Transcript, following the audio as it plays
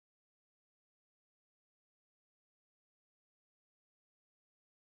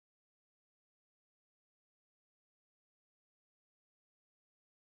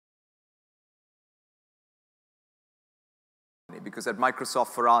Because at Microsoft,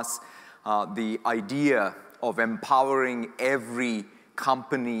 for us, the idea of empowering every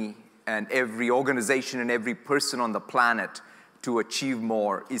company and every organization and every person on the planet to achieve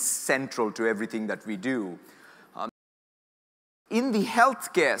more is central to everything that we do. In the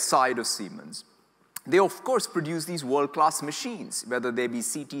healthcare side of Siemens, they of course produce these world-class machines, whether they be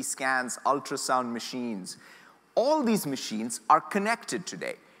CT scans, ultrasound machines. All these machines are connected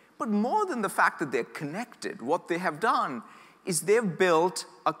today. But more than the fact that they're connected, what they have done is they've built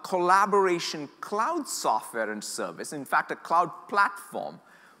a collaboration cloud software and service, in fact, a cloud platform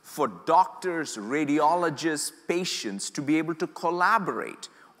for doctors, radiologists, patients to be able to collaborate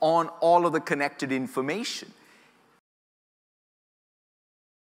on all of the connected information.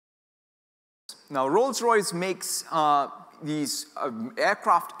 Now, Rolls-Royce makes these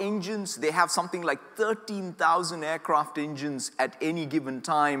aircraft engines. They have something like 13,000 aircraft engines at any given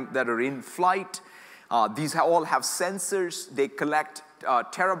time that are in flight. These all have sensors. They collect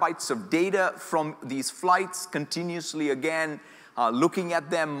terabytes of data from these flights continuously, again, looking at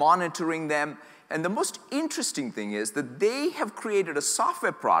them, monitoring them. And the most interesting thing is that they have created a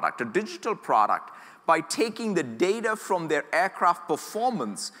software product, a digital product, by taking the data from their aircraft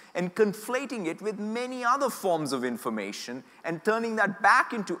performance and conflating it with many other forms of information and turning that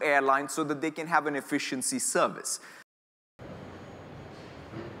back into airlines so that they can have an efficiency service.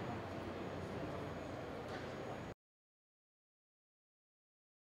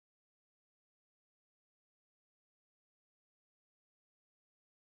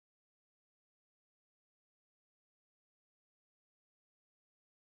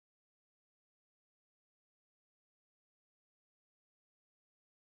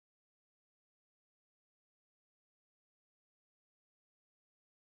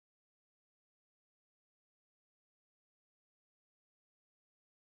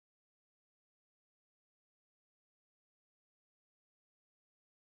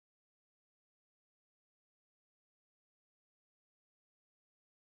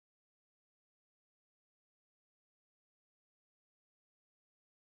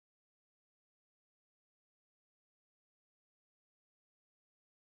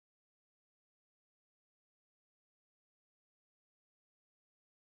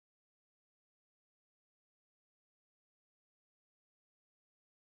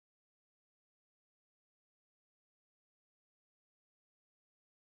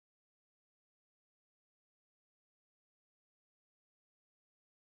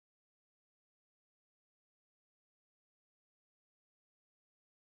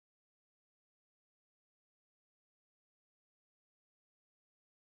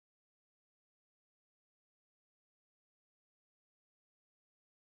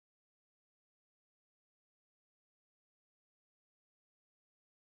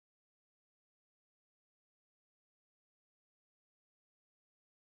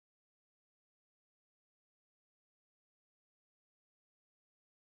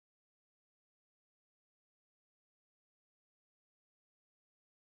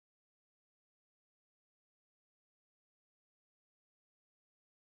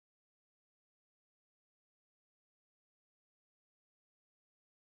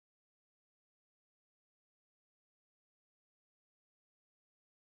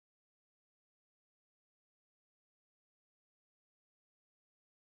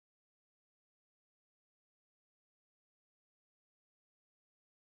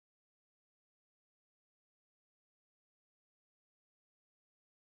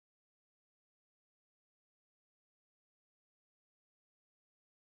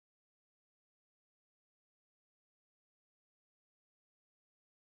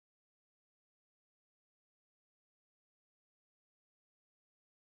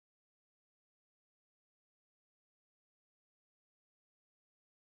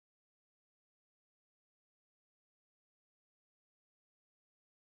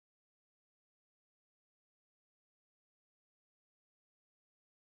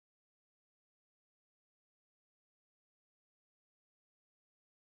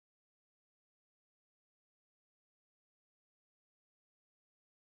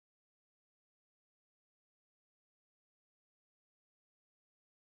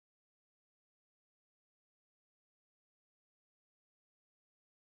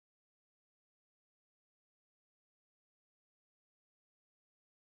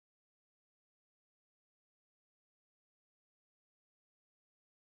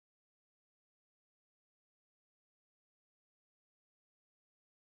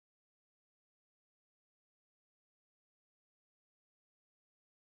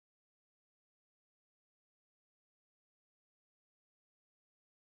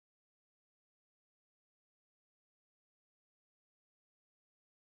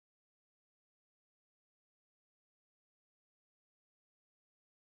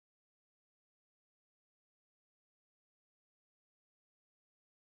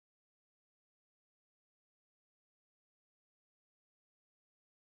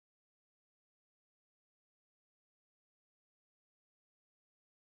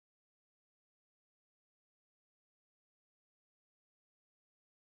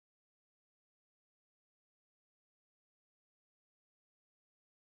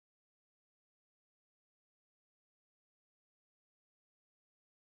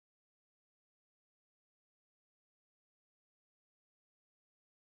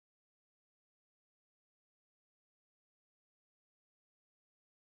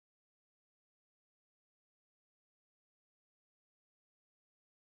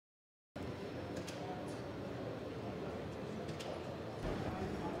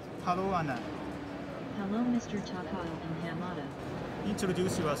 Hello, Anna. Hello, Mr. Takao and Hamada.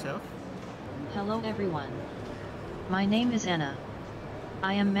 Introduce yourself. Hello, everyone. My name is Anna.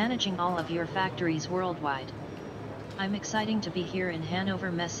 I am managing all of your factories worldwide. I'm excited to be here in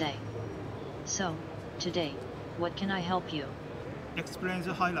Hannover Messe. So, today, what can I help you? Explain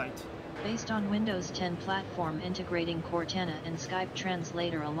the highlight. Based on Windows 10 platform integrating Cortana and Skype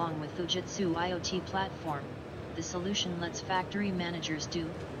Translator along with Fujitsu IoT platform, the solution lets factory managers do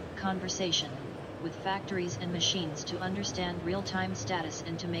conversation with factories and machines to understand real-time status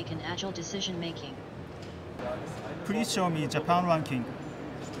and to make an agile decision-making. Please show me Japan ranking.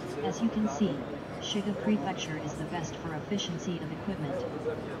 As you can see, Shiga Prefecture is the best for efficiency of equipment.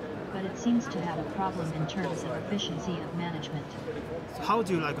 But it seems to have a problem in terms of efficiency of management. How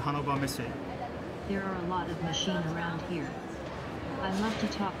do you like Hannover Messe? There are a lot of machines around here. I love to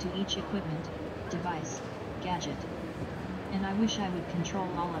talk to each equipment, device, gadget. And I wish I would control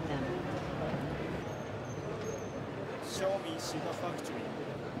all of them. Show me Shiga factory.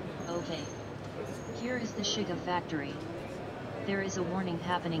 Okay. Here is the Shiga factory. There is a warning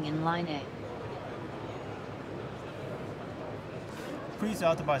happening in line A. Please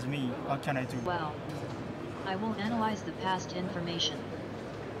advise me, what can I do? Well, I will analyze the past information.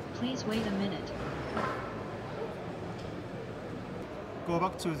 Please wait a minute. Go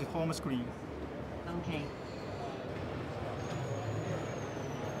back to the home screen. Okay.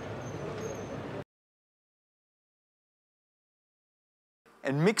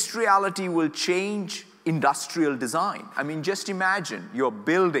 And mixed reality will change industrial design. I mean, just imagine you're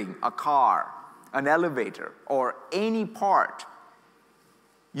building a car, an elevator, or any part.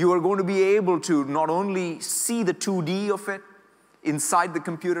 You are going to be able to not only see the 2D of it inside the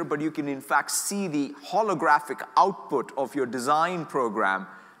computer, but you can in fact see the holographic output of your design program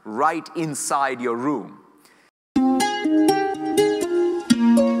right inside your room.